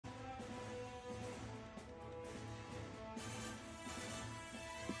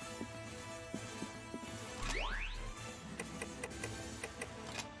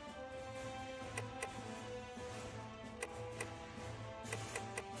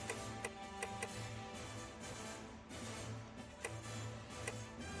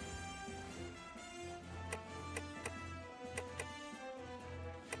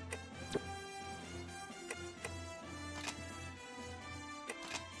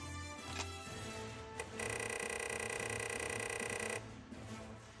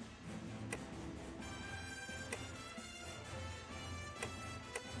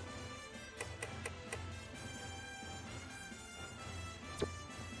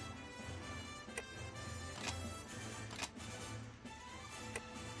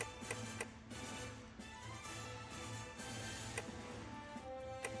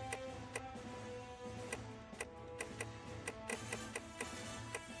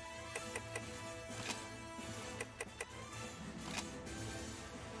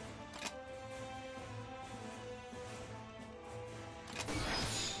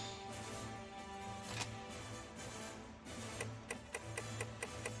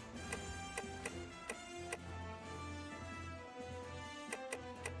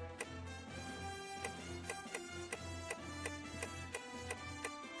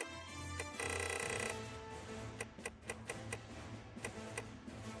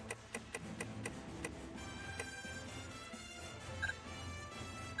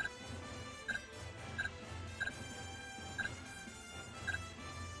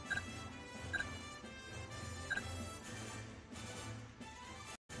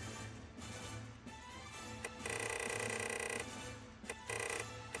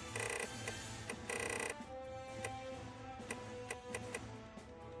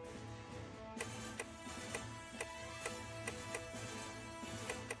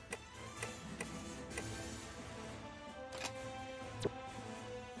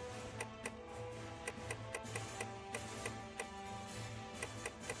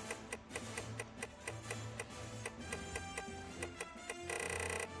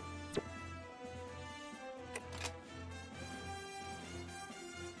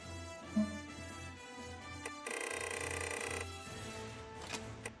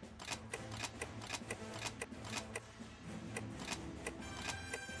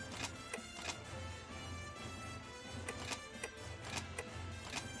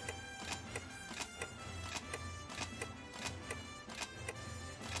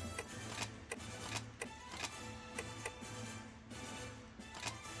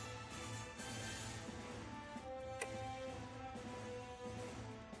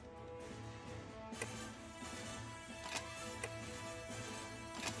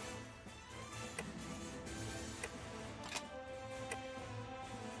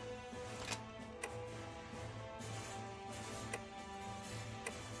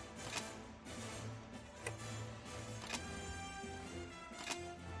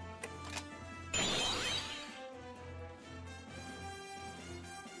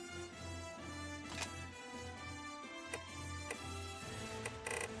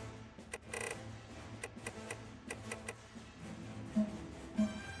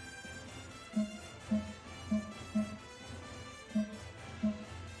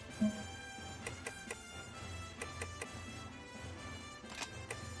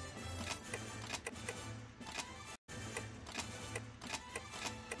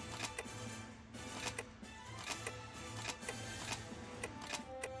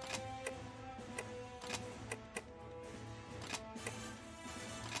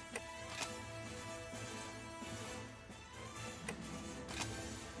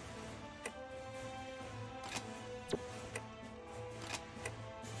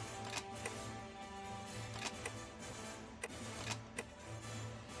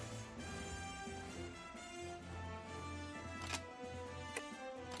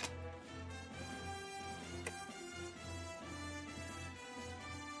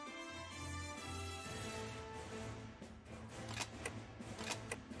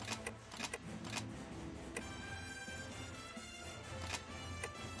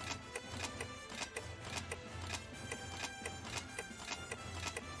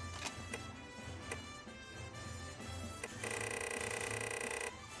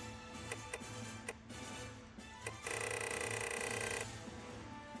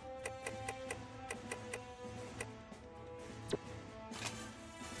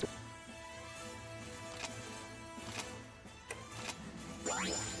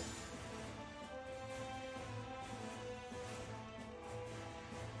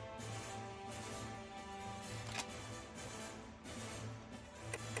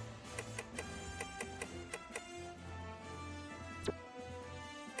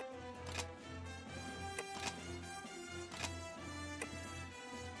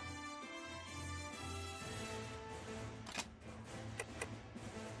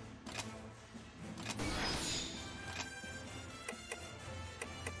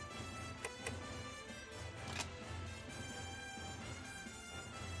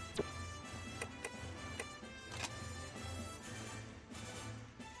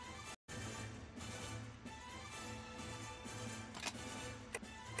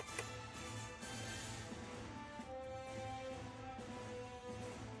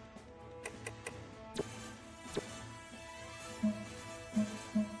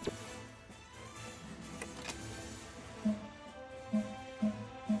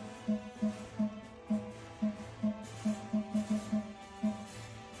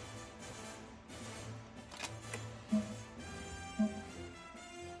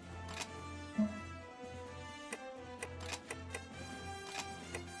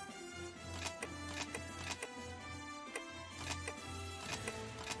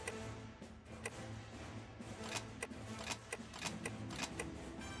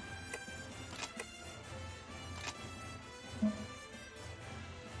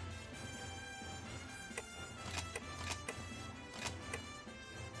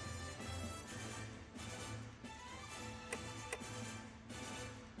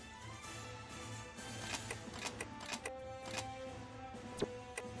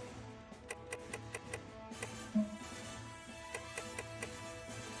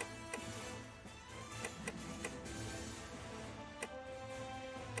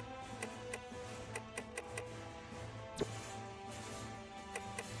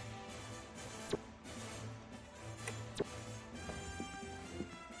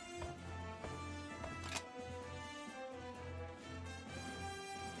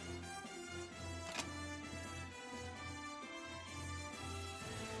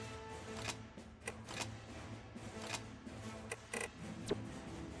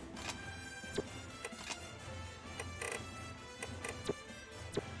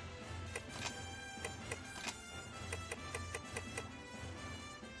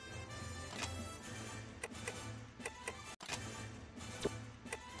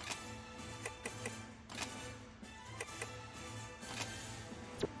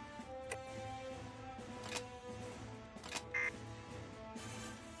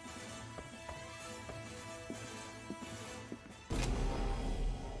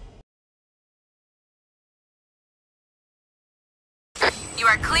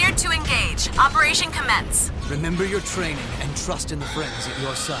to engage. Operation commence. Remember your training and trust in the friends at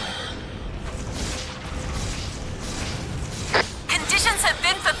your side. Conditions have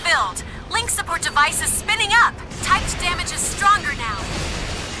been fulfilled. Link support device is spinning up. Typed damage is stronger now.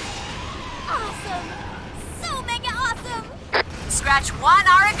 Awesome! So mega awesome! Scratch 1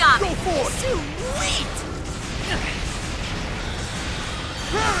 origami. Go for it! Sweet!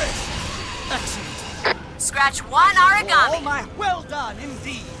 Excellent! Scratch 1 origami. Oh my, well done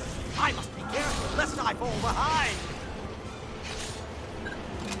indeed. I must be careful lest I fall behind.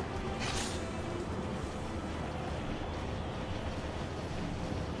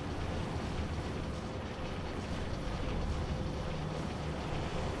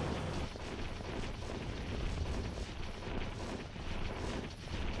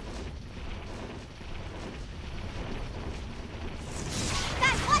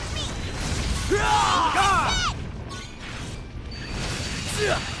 Guys, watch me!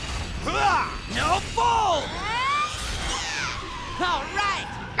 No fall! All right!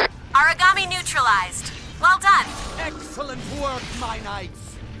 Origami neutralized. Well done. Excellent work, my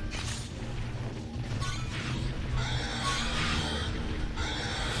knights.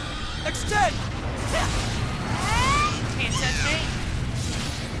 Extend! Can't touch me.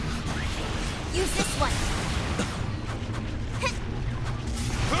 Use this one.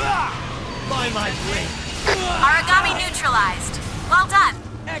 By my blade! Origami neutralized. Well done.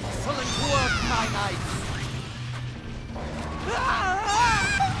 Excellent work, my knights.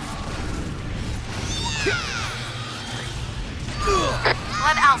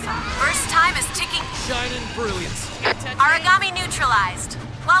 Blood Alpha. Burst time is ticking. Shine in brilliance. Origami neutralized.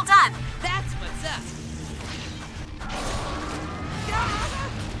 Well done. That's what's up.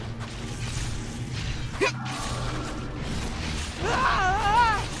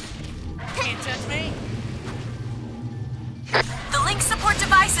 Can't touch me. The Link support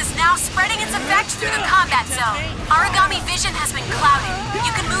device is now spreading its effect through the combat zone. Origami vision has been clouded.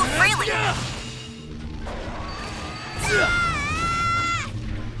 You can move freely.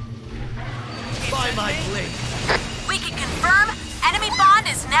 By my blade! We can confirm enemy bond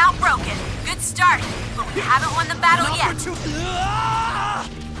is now broken. Good start, but we haven't won the battle yet.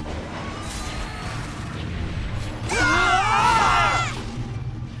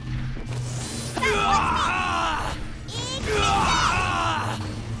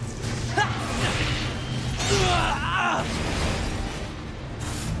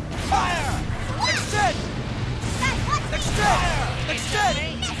 Fire! Extend! Extend! Extend!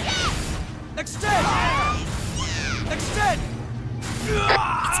 Extend! Extend!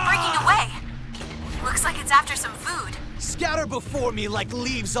 It's breaking away. Looks like it's after some food. Scatter before me like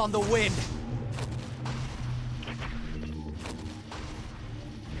leaves on the wind.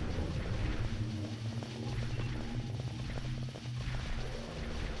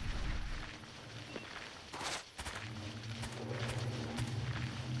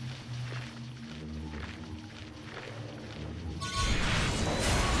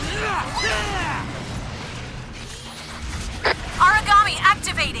 Origami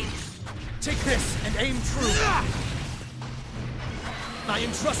activating. Take this and aim true. I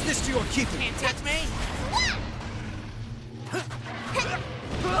entrust this to your keeping. Can't touch me.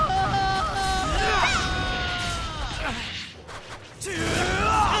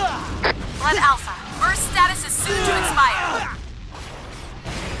 Blood Alpha. Burst status is soon to expire.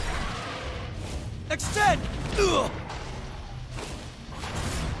 Extend!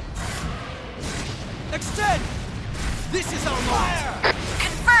 Extend! This is our moment!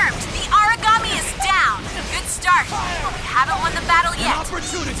 Confirmed. The origami is down. Good start, but we haven't won the battle An yet.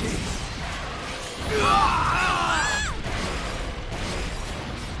 opportunity!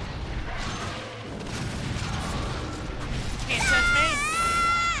 Can't touch me.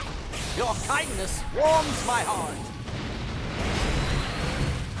 Your kindness warms my heart.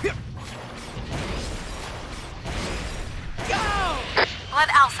 Go! Blood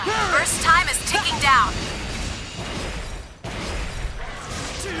Alpha. Burst time is ticking down.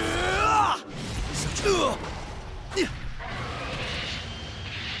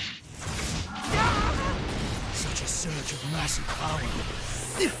 Such a surge of massive power.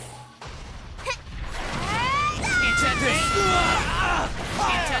 Can't touch me.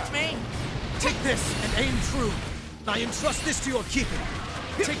 Can't touch me. Take this and aim true. I entrust this to your keeping.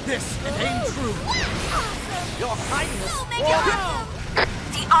 Take this and aim true. Your kindness. So mega awesome!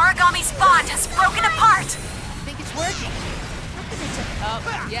 The origami's bond has broken apart. I think it's working.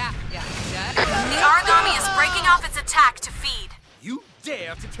 Oh, yeah. The origami is breaking off its attack to feed. You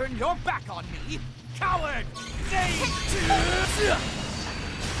dare to turn your back on me, coward!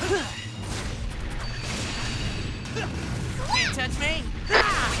 Can't touch me.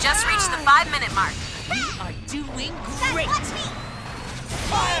 We just reached the 5-minute mark. We are doing great. Watch me!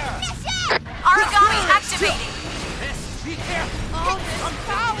 Fire! Origami activating. Miss, be careful! All this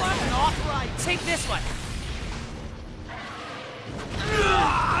power. Not right! Take this one.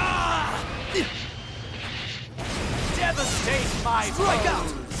 Devastate my Strike out!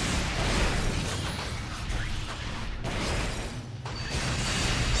 foes.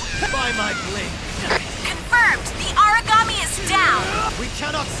 By my blade! Confirmed. The origami is down. We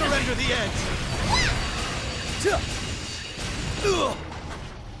cannot surrender the edge!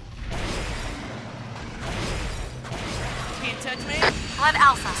 Can't touch me. Blood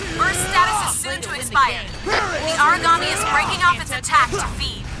Alpha. Burst status is soon to expire. The origami is breaking off its attack to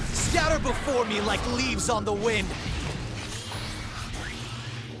feed. Scatter before me like leaves on the wind.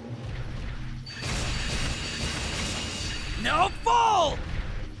 Now fall!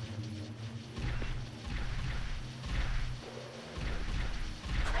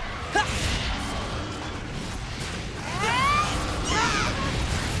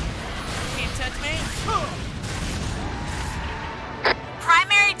 Can't touch me.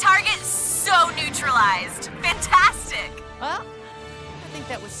 Primary target so neutralized. Fantastic. Well, I think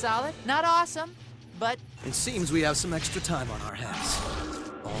that was solid. Not awesome, but It seems we have some extra time on our hands.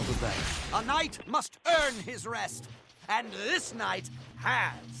 All the better. A knight must earn his rest, and this knight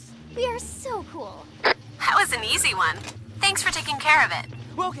has. We are so cool. That was an easy one. Thanks for taking care of it.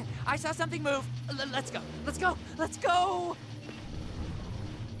 Woken, I saw something move. Let's go. Let's go. Let's go.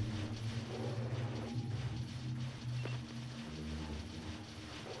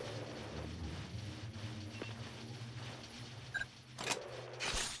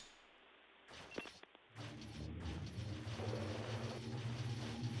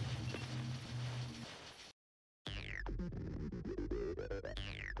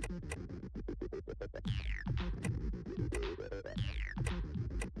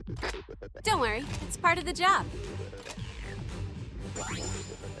 Don't worry, it's part of the job.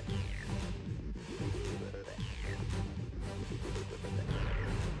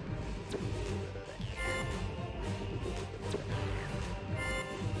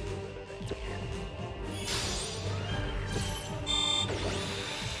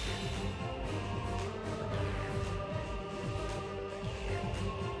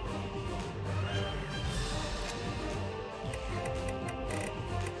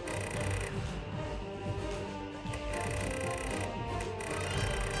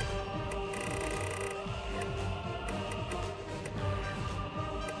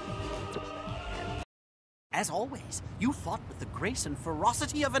 As always, you fought with the grace and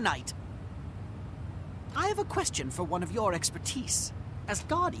ferocity of a knight. I have a question for one of your expertise. As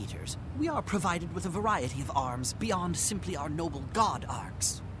God Eaters, we are provided with a variety of arms beyond simply our noble god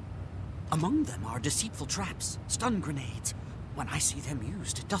arcs. Among them are deceitful traps, stun grenades. When I see them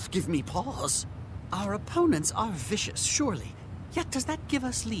used, it doth give me pause. Our opponents are vicious, surely. Yet does that give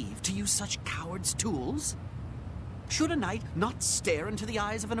us leave to use such cowards' tools? Should a knight not stare into the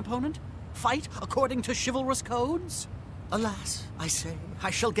eyes of an opponent? Fight according to chivalrous codes? Alas, I say,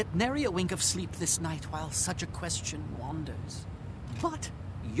 I shall get nary a wink of sleep this night while such a question wanders. But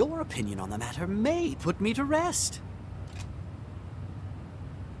your opinion on the matter may put me to rest.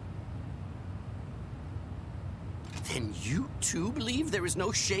 Then you too believe there is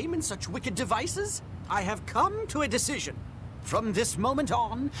no shame in such wicked devices? I have come to a decision. From this moment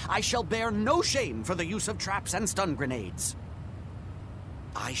on, I shall bear no shame for the use of traps and stun grenades.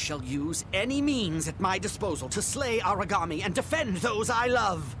 I shall use any means at my disposal to slay Origami and defend those I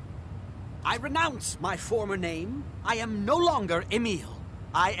love. I renounce my former name. I am no longer Emile.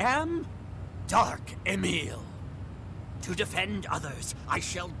 I am Dark Emile. To defend others, I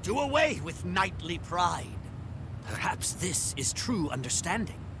shall do away with knightly pride. Perhaps this is true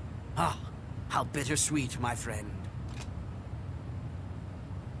understanding. Ah, how bittersweet, my friend.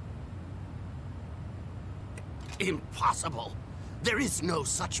 Impossible. There is no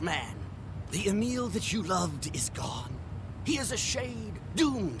such man. The Emile that you loved is gone. He is a shade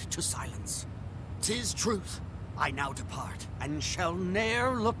doomed to silence. 'Tis truth. I now depart, and shall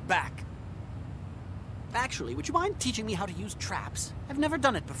ne'er look back. Actually, would you mind teaching me how to use traps? I've never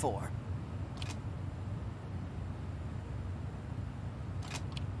done it before.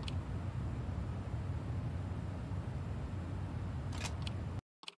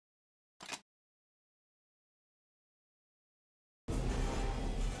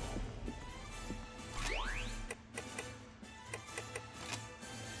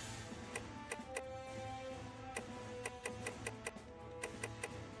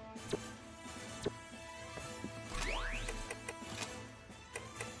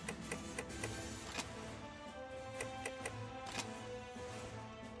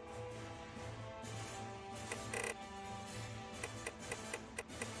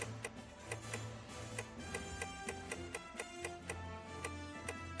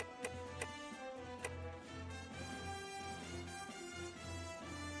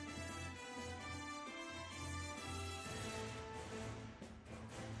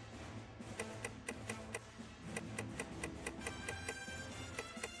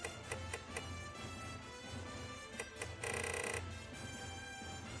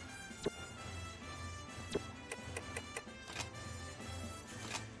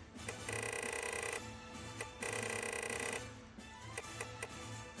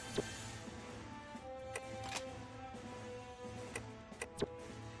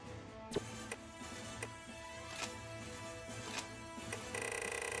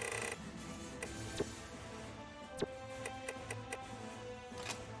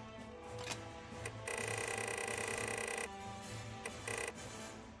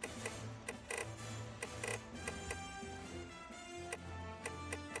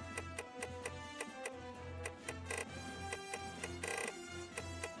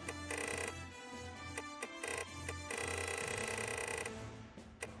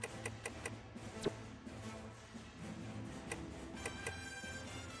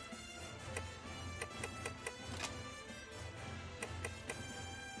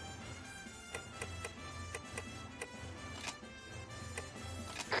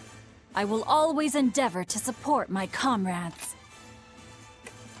 I will always endeavor to support my comrades.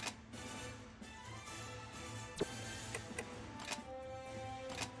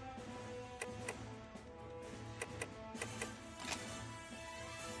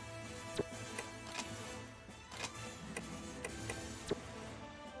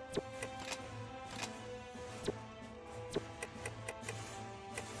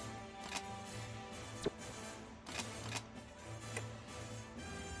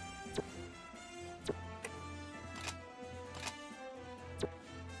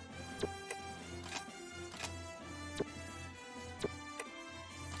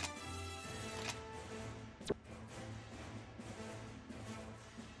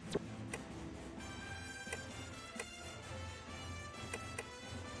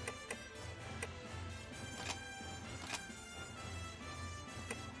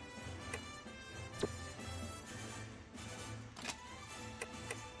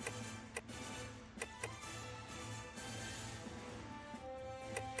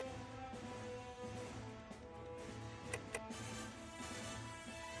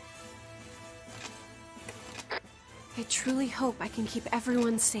 I truly hope I can keep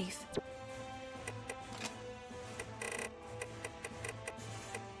everyone safe.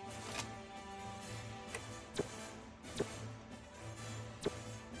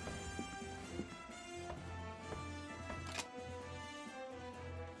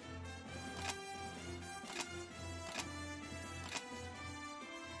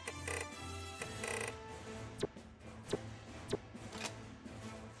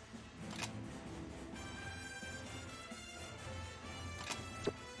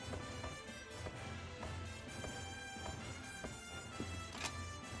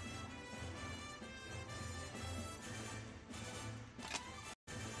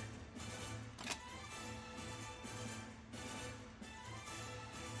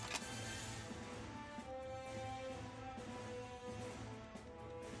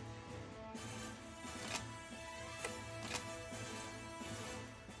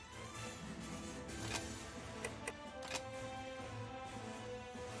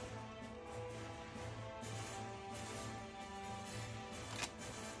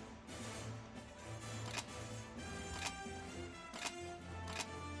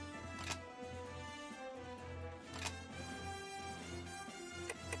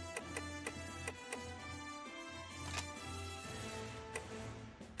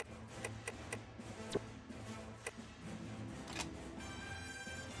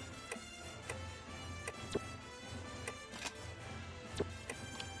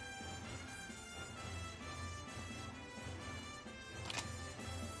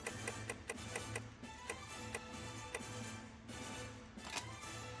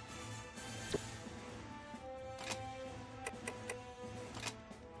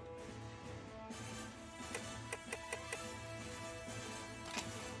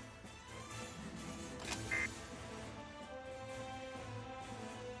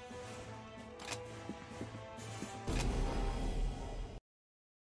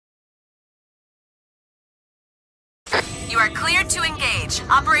 You are cleared to engage.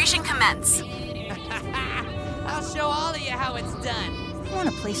 Operation commence. I'll show all of you how it's done. I want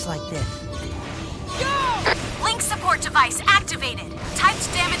a place like this. Go! Link support device activated. Typed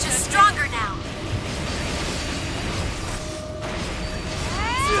damage is stronger now.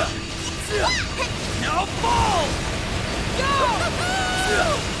 Now fall!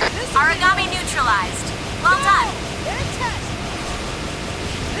 Origami neutralized. Well done.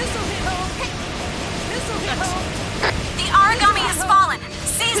 This'll hit home. This'll hit home. The origami has fallen.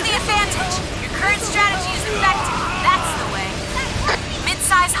 Seize the advantage. Your current strategy is effective. That's the way.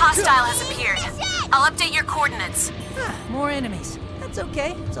 Mid-size hostile has appeared. I'll update your coordinates. More enemies. That's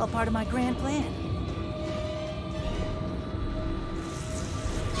okay. It's all part of my grand plan.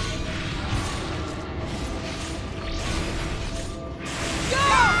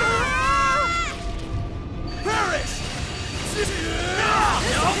 Perish!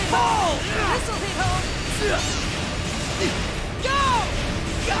 Now fall! This'll hit home.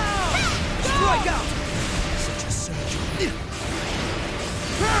 Strike out! Such a surge.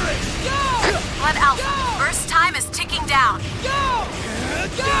 Perish! Blood Alpha, burst time is ticking down.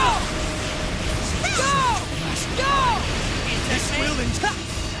 This will intact!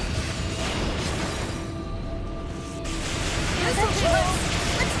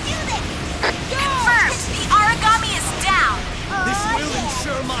 Confirmed, the origami is down. This will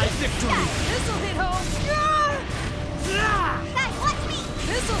ensure my victory! This'll hit home. Guys, watch me!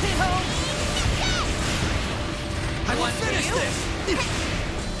 This'll hit home. I will finish this!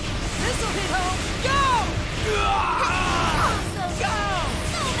 This'll hit home.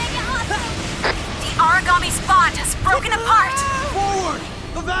 So mega awesome!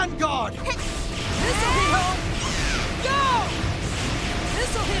 Vanguard! This'll hit home! Go!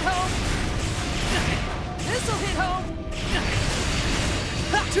 This'll hit home! This'll hit home!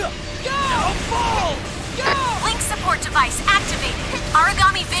 Go! Go! Fall! Go! Link support device activated.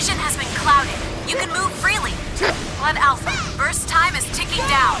 Origami vision has been clouded. You can move freely. Blood Alpha, burst time is ticking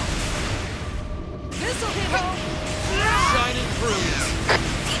down. This'll hit home! Shining bruise.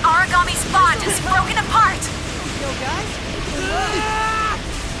 The Origami's bond is broken apart. Go, guys! Go!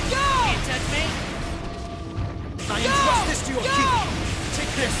 Can't touch me. I entrust this to your keeping.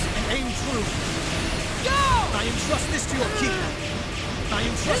 Take this and aim true. Go! I entrust this to your keeping. I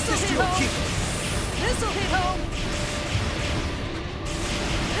entrust this to your keeping. This'll hit home!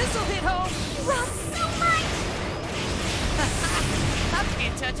 This'll hit home! Rock so much!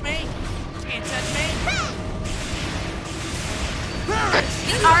 Can't touch me. Can't touch me.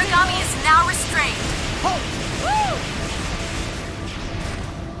 The Origami is now restrained. Woo!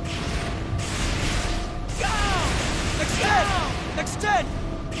 Go! Extend! Go! Extend!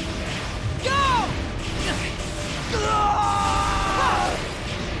 Go!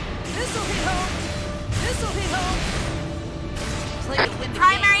 This'll hit home! This'll hit home! Play to win the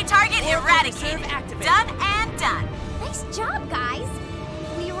Primary game. target Or eradicated. reserve activated. Done and done. Nice job, guys.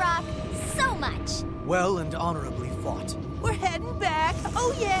 We rock so much. Well and honorably fought. We're heading back!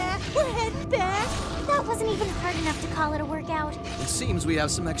 Oh yeah! We're heading back! That wasn't even hard enough to call it a workout. It seems we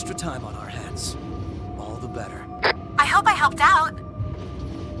have some extra time on our hands. All the better. I hope I helped out.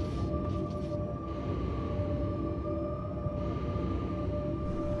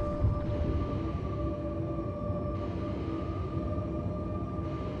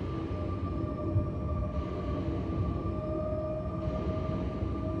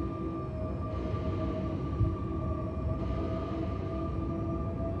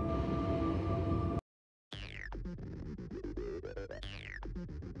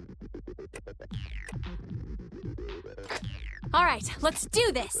 All right, let's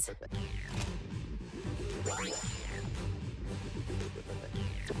do this.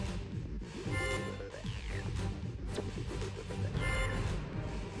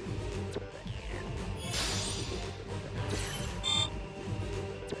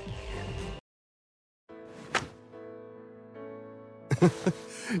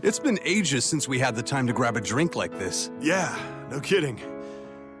 It's been ages since we had the time to grab a drink like this. Yeah, no kidding.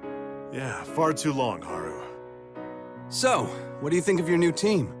 Yeah, far too long, Haru. So, what do you think of your new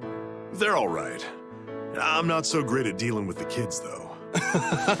team? They're all right. I'm not so great at dealing with the kids, though.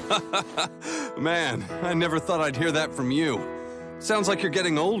 Man, I never thought I'd hear that from you. Sounds like you're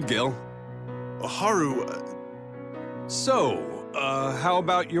getting old, Gil. Haru, So, how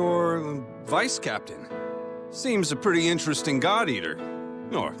about your vice captain? Seems a pretty interesting god-eater.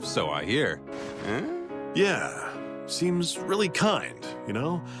 Or so I hear. Eh? yeah, seems really kind, you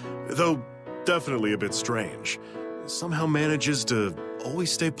know? Though definitely a bit strange. Somehow manages to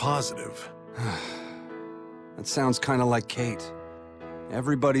always stay positive. That sounds kind of like Kate.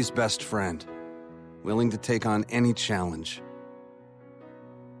 Everybody's best friend. Willing to take on any challenge.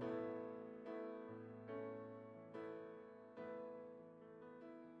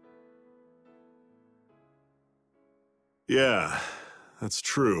 Yeah, that's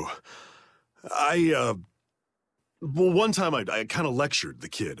true. Well, one time I kind of lectured the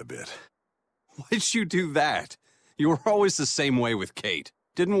kid a bit. Why'd you do that? You were always the same way with Kate.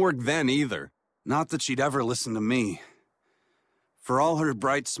 Didn't work then either. Not that she'd ever listen to me. For all her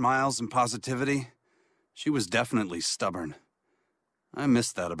bright smiles and positivity, she was definitely stubborn. I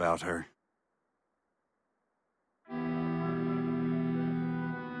missed that about her.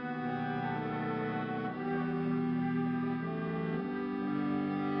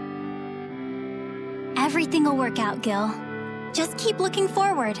 Everything will work out, Gil. Just keep looking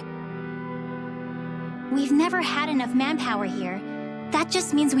forward. We've never had enough manpower here. That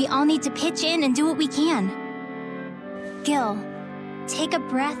just means we all need to pitch in and do what we can. Gil, take a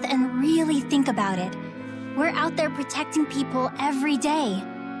breath and really think about it. We're out there protecting people every day.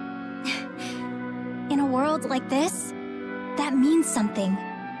 In a world like this, that means something.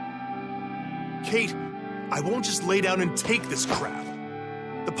 Kate, I won't just lay down and take this crap.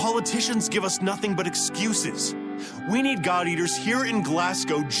 The politicians give us nothing but excuses. We need God Eaters here in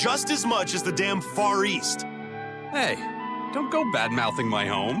Glasgow just as much as the damn Far East. Hey, don't go bad-mouthing my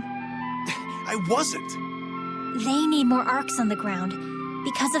home. I wasn't. They need more arcs on the ground.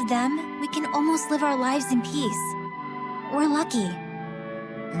 Because of them, we can almost live our lives in peace. We're lucky.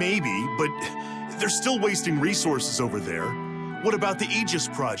 Maybe, but they're still wasting resources over there. What about the Aegis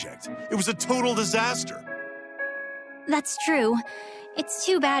project? It was a total disaster. That's true. It's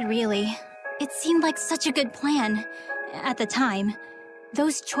too bad, really. It seemed like such a good plan at the time.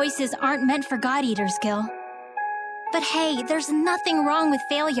 Those choices aren't meant for God Eaters, Gil. But hey, there's nothing wrong with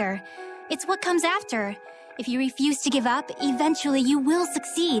failure. It's what comes after. If you refuse to give up, eventually you will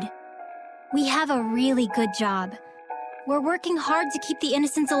succeed. We have a really good job. We're working hard to keep the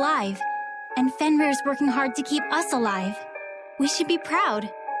innocents alive. And Fenrir's working hard to keep us alive. We should be proud.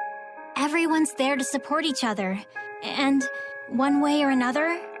 Everyone's there to support each other. And one way or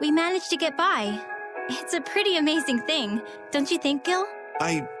another, we managed to get by. It's a pretty amazing thing, don't you think, Gil?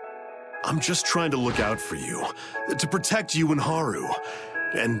 I'm just trying to look out for you, to protect you and Haru.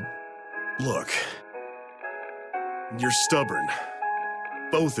 And look, you're stubborn.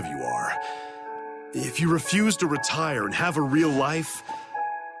 Both of you are. If you refuse to retire and have a real life,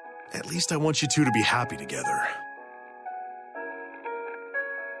 at least I want you two to be happy together.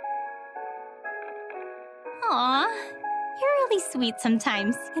 Aw, you're really sweet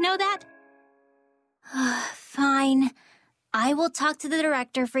sometimes, you know that? Fine. I will talk to the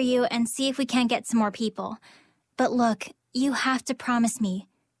director for you and see if we can get some more people. But look, you have to promise me,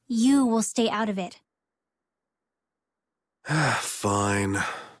 you will stay out of it. Fine.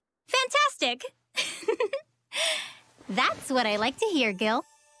 Fantastic! That's what I like to hear, Gil.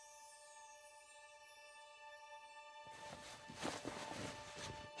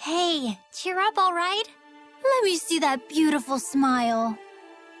 Hey, cheer up, all right? Let me see that beautiful smile.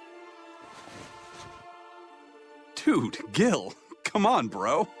 Dude, Gil, come on,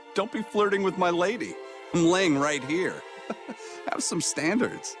 bro. Don't be flirting with my lady. I'm laying right here. Have some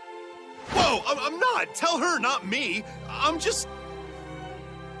standards. Whoa, I'm not. Tell her, not me. I'm just...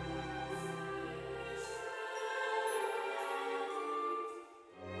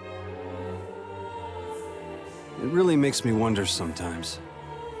 It really makes me wonder sometimes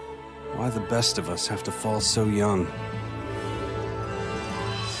why the best of us have to fall so young.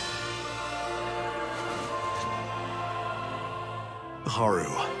 Haru.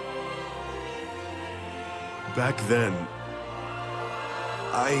 Back then,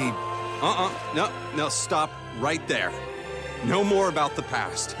 No, stop right there. No more about the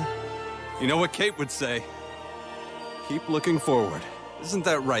past. You know what Kate would say? Keep looking forward. Isn't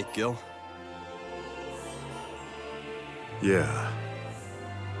that right, Gil? Yeah.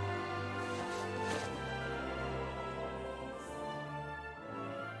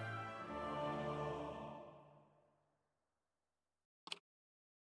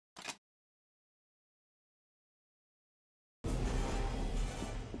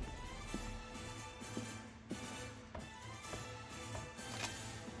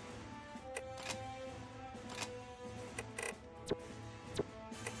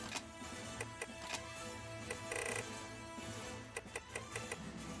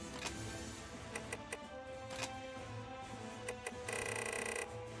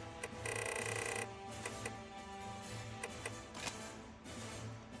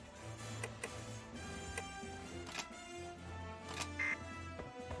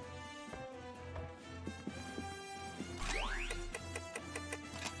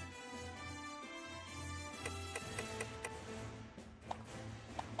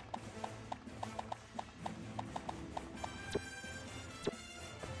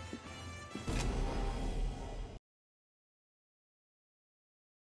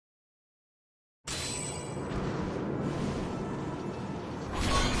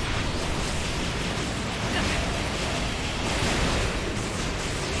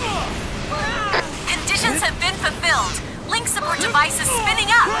 Have been fulfilled. Link support device is spinning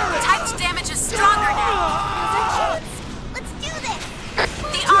up. Typed damage is stronger now. Let's do this!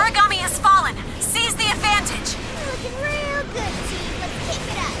 The origami has fallen. Seize the advantage. You're looking real good, team. Let's kick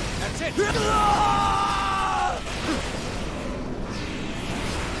it up. That's it!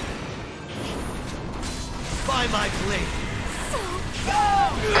 By my blade!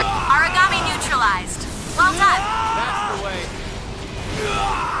 Origami neutralized. Well done. That's the way.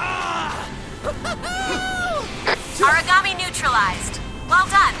 Origami neutralized. Well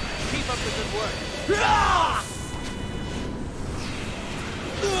done. Keep up the good work.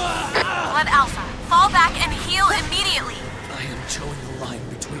 Blood Alpha, fall back and heal immediately. I am towing the line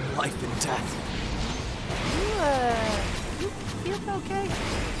between life and death. You feeling okay?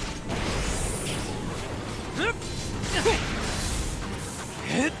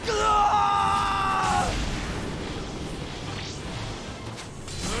 Hit!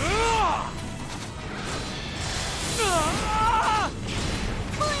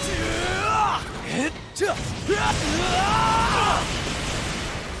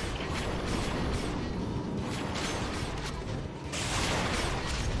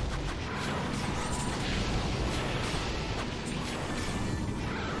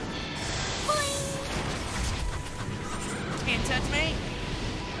 Can't touch me.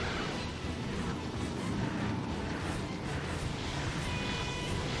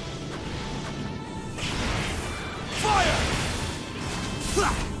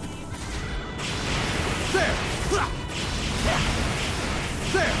 There!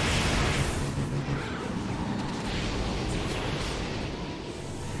 There!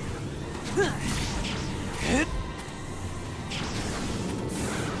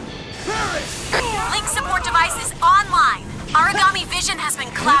 Link support device is online. Origami vision has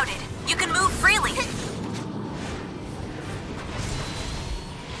been clouded. You can move freely.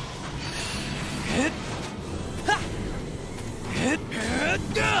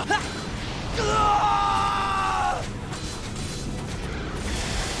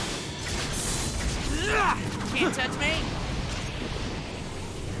 Can't touch me.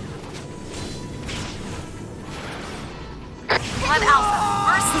 Blood Alpha,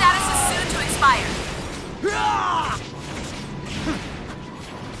 burst status is soon to expire.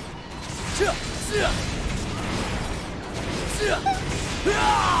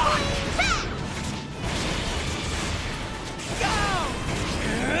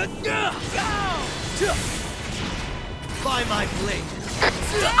 By my blade.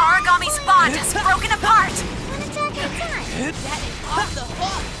 The origami spawn has broken apart. One attack at a time. That is off the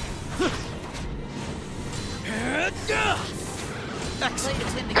hook. Played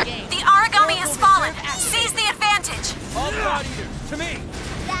us in the game. The origami has fallen. Seize the advantage. All God Eaters, to me!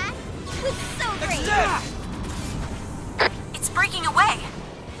 That was so great. It's breaking away.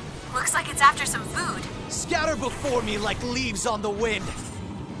 Looks like it's after some food. Scatter before me like leaves on the wind.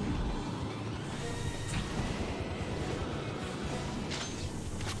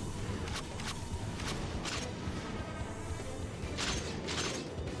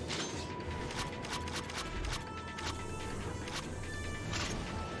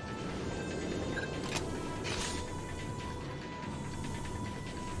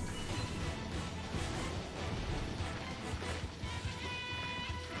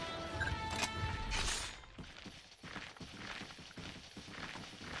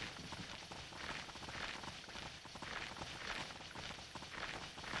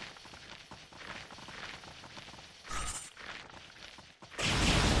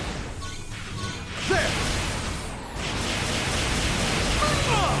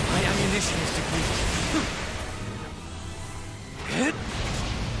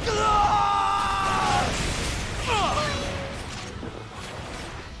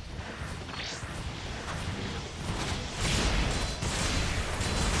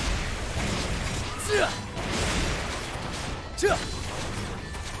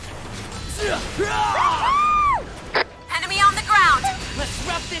 Enemy on the ground. Let's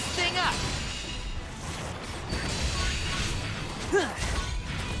rough this thing up.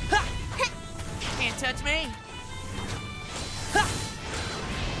 Can't touch me.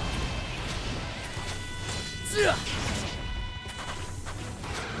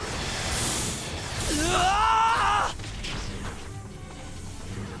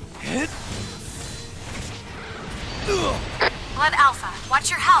 Blood Alpha, watch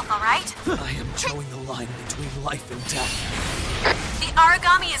your health, all right? I am towing the line between life and death. The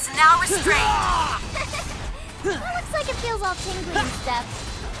origami is now restrained. That looks like it feels all tingly and stuff.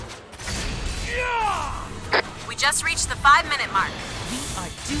 We just reached the 5-minute mark. We are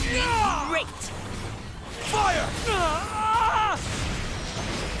doing great. Fire!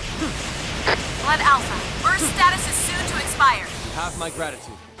 Blood Alpha, burst status is soon to expire. Have my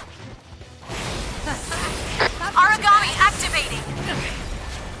gratitude. Origami activating.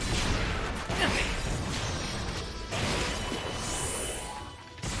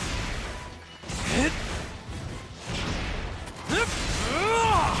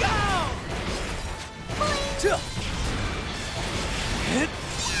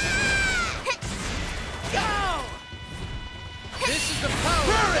 This is the power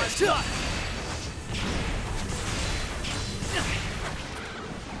of my touch!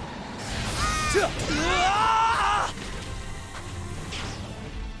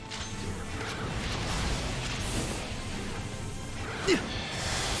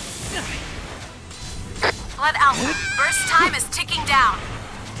 Blood Alpha, burst time is ticking down.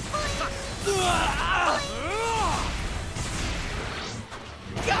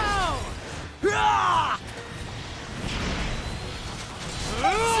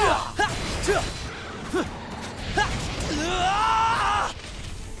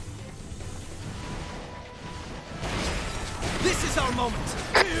 This is our moment!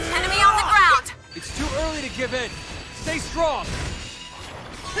 Enemy on the ground. It's too early to give in. Stay strong!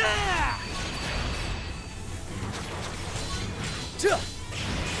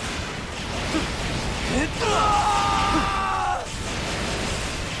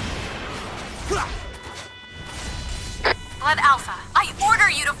 Blood Alpha, I order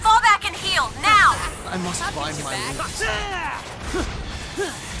you to fall back and heal, now! I must find my limits.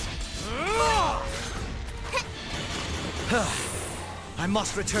 I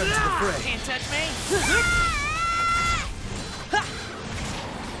must return to the fray. Can't touch me.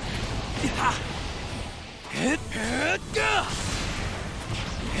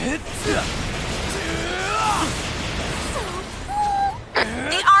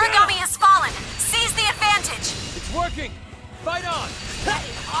 The origami has fallen. Seize the advantage. It's working. Fight on.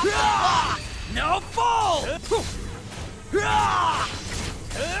 Now fall.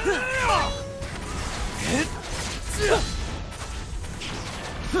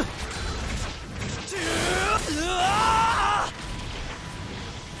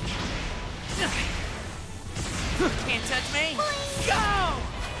 Can't touch me. Go!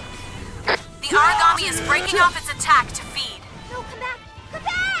 The origami is breaking off its attack to feed. No, come back! Come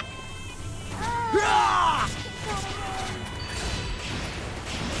back!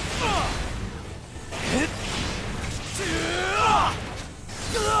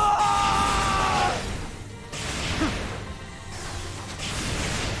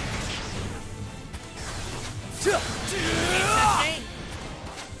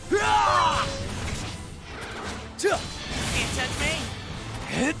 Can't touch me.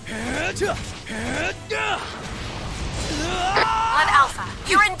 Can't touch me. Blood Alpha,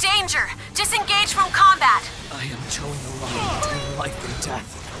 you're in danger. Disengage from combat. I am towing the line between life and death.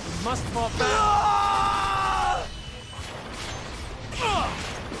 We must fall back.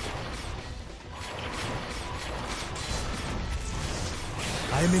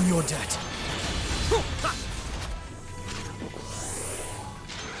 I am in your debt.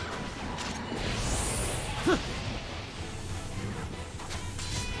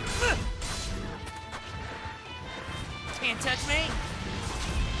 Can't touch me.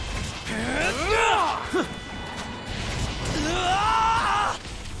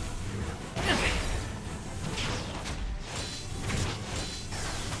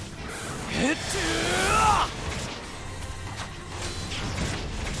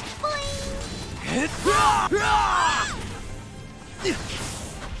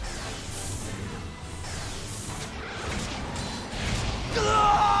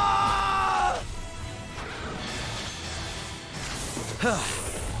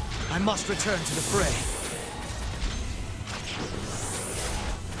 I must return to the fray.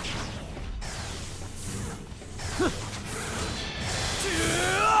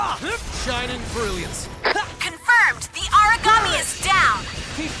 Shining brilliance. Confirmed. The origami is down.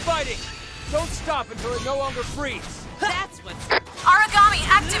 Keep fighting. Don't stop until it no longer frees. That's what's... Origami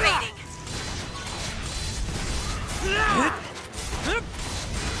activating.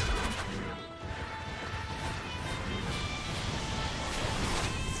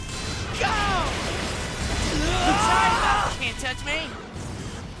 Can't touch me.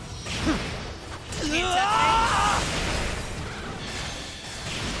 Can't touch me.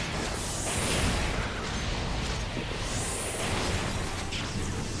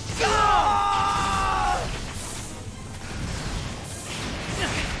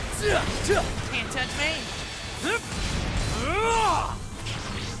 Can't touch me.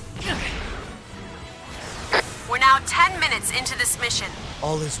 We're now 10 minutes into this mission.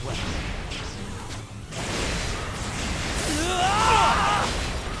 All is well.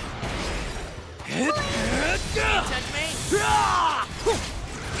 Can't touch me.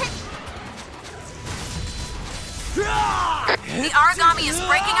 The origami is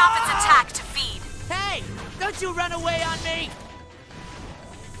breaking off its attack to feed. Hey! Don't you run away on me!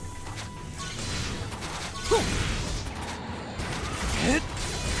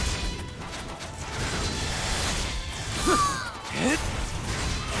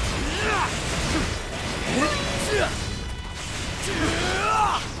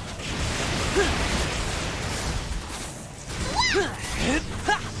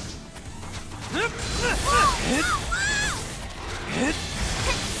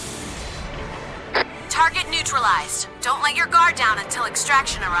 Target neutralized. Don't let your guard down until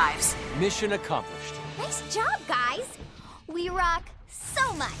extraction arrives. Mission accomplished. Nice job, guys! We rock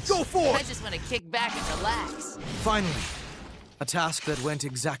so much! Go for I it! just want to kick back and relax. Finally, a task that went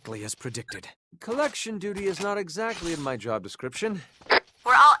exactly as predicted. Collection duty is not exactly in my job description.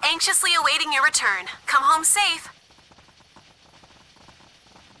 We're all anxiously awaiting your return. Come home safe.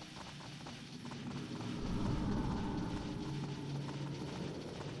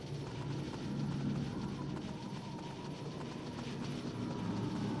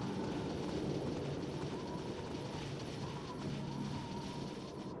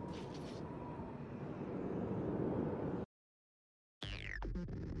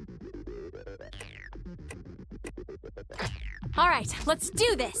 All right, let's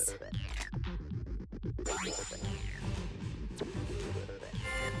do this!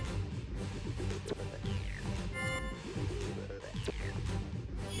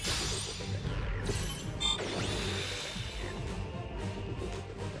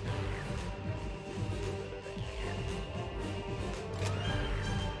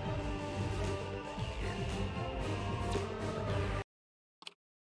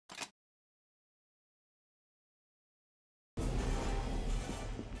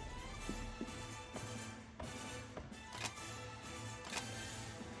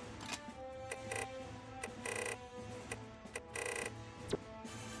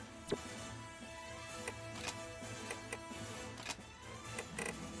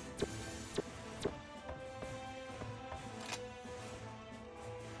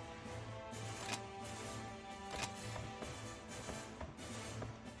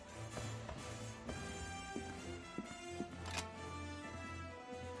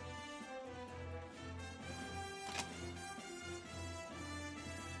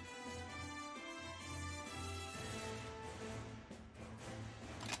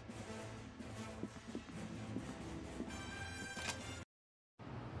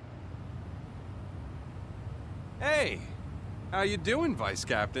 Hey, how you doing, Vice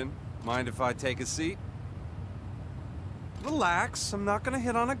Captain? Mind if I take a seat? Relax, I'm not gonna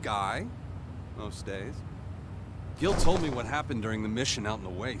hit on a guy. Most days. Gil told me what happened during the mission out in the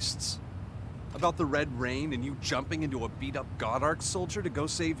wastes. About the Red Rain and you jumping into a beat-up God Arc soldier to go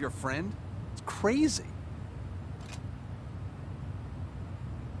save your friend? It's crazy.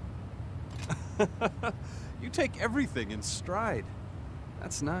 You take everything in stride.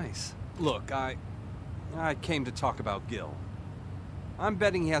 That's nice. Look, I came to talk about Gil. I'm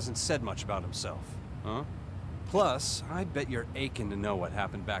betting he hasn't said much about himself, huh? Plus, I bet you're aching to know what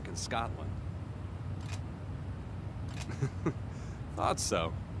happened back in Scotland. Thought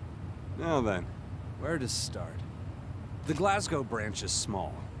so. Now then, where to start? The Glasgow branch is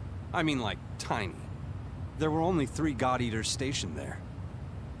small. I mean, like, tiny. There were only 3 God Eaters stationed there.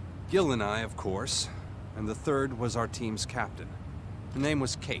 Gil and I, of course, and the third was our team's captain. Her name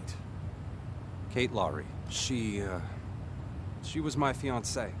was Kate. Kate Lowry. She was my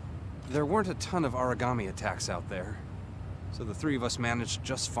fiancée. There weren't a ton of origami attacks out there, so the 3 of us managed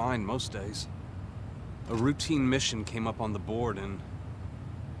just fine most days. A routine mission came up on the board and,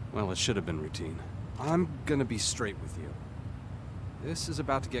 well, it should have been routine. I'm gonna be straight with you. This is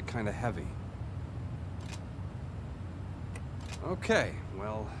about to get kinda heavy. Okay,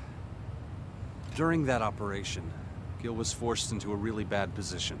 well, during that operation, Gil was forced into a really bad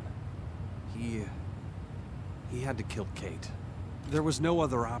position. He had to kill Kate. There was no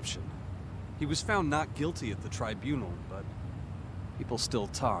other option. He was found not guilty at the tribunal, but people still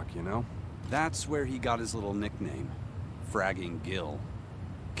talk, you know? That's where he got his little nickname, Fragging Gil.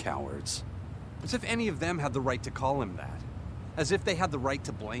 Cowards. As if any of them had the right to call him that. As if they had the right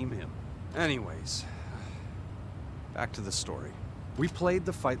to blame him. Anyways, back to the story. We played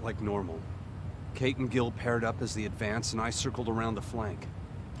the fight like normal. Kate and Gil paired up as the advance, and I circled around the flank.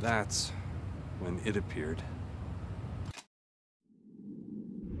 That's when it appeared.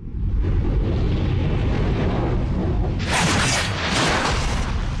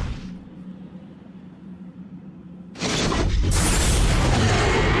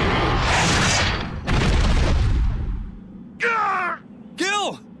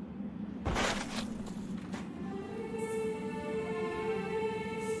 Gil!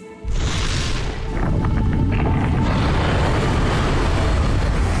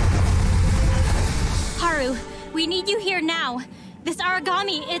 Haru, we need you here now. This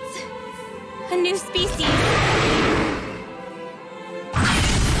origami, it's a new species.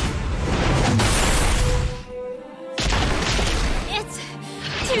 It's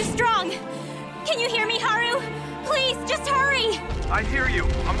too strong. Can you hear me, Haru? Please, just hurry. I hear you.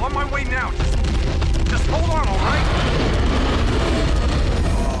 I'm on my way now. Just hold on, all right?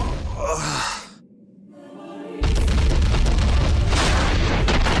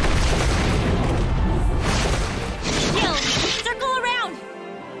 Gil, circle around.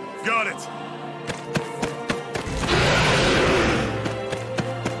 Got it.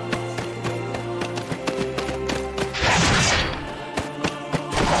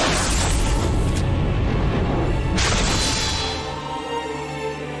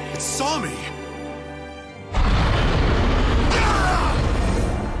 It saw me.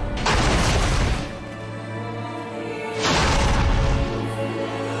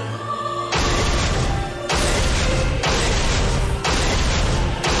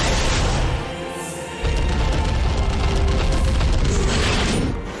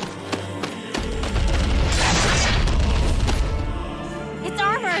 It's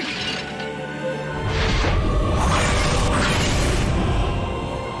armored.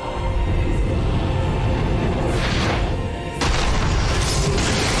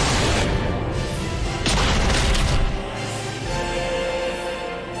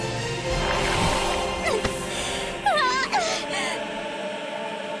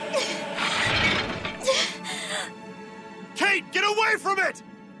 Kate, get away from it!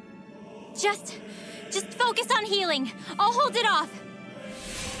 Just focus on healing. I'll hold it off.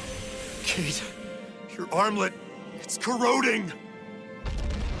 Kate, your armlet, it's corroding.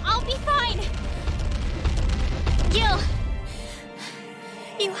 I'll be fine. Gil,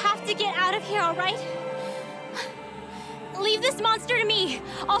 you have to get out of here, all right? Leave this monster to me.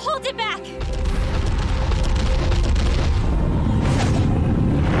 I'll hold it back.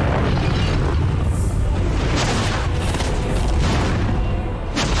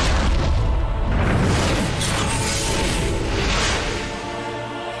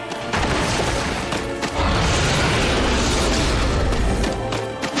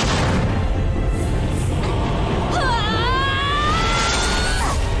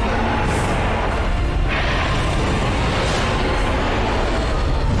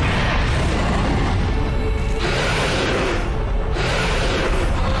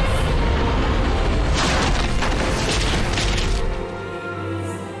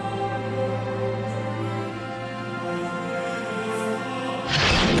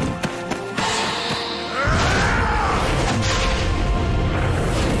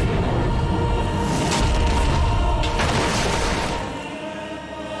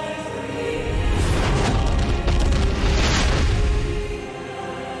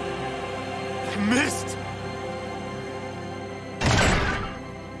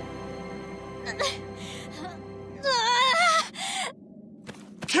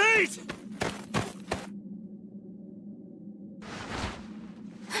 Kate!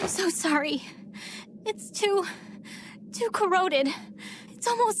 I'm so sorry. It's too corroded. It's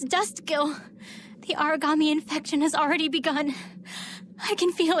almost dust, Gil. The origami infection has already begun. I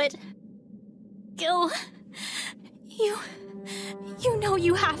can feel it. Gil, you know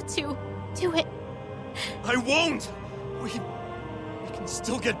you have to do it. I won't! We can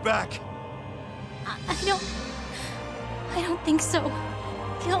still get back. I don't think so.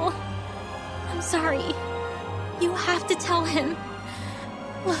 Gil, I'm sorry. You have to tell him.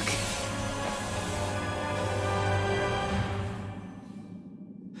 Look.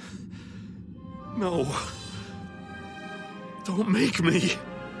 No. Don't make me.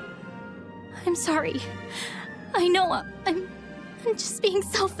 I'm sorry. I know I'm just being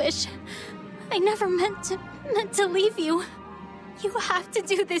selfish. I never meant to leave you. You have to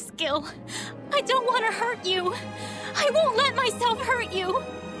do this, Gil. I don't want to hurt you. I won't let myself hurt you.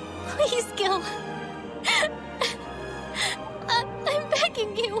 Please, Gil. I'm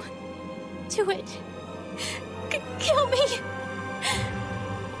begging you. Do it. Kill me.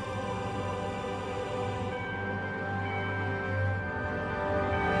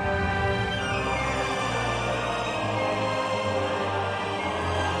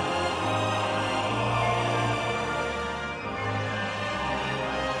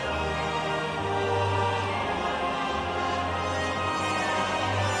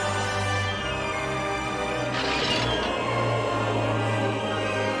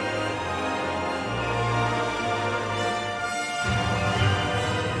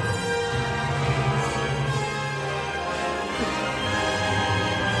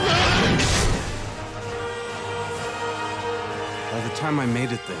 By the time I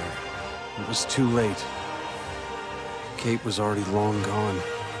made it there, it was too late. Kate was already long gone.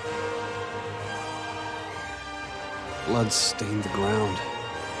 Blood stained the ground.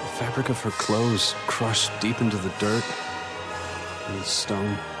 The fabric of her clothes crushed deep into the dirt and the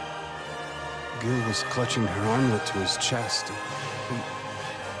stone. Gil was clutching her armlet to his chest.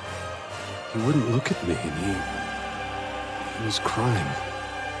 He wouldn't look at me, and he was crying.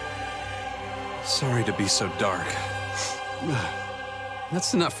 Sorry to be so dark.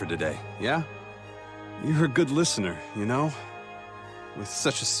 That's enough for today, yeah? You're a good listener, you know? With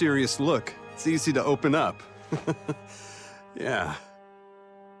such a serious look, it's easy to open up. Yeah.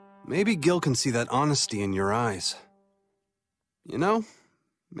 Maybe Gil can see that honesty in your eyes. You know,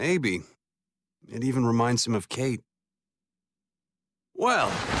 maybe. It even reminds him of Kate. Well,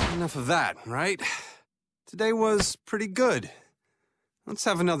 enough of that, right? Today was pretty good. Let's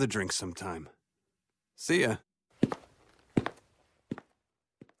have another drink sometime. See ya.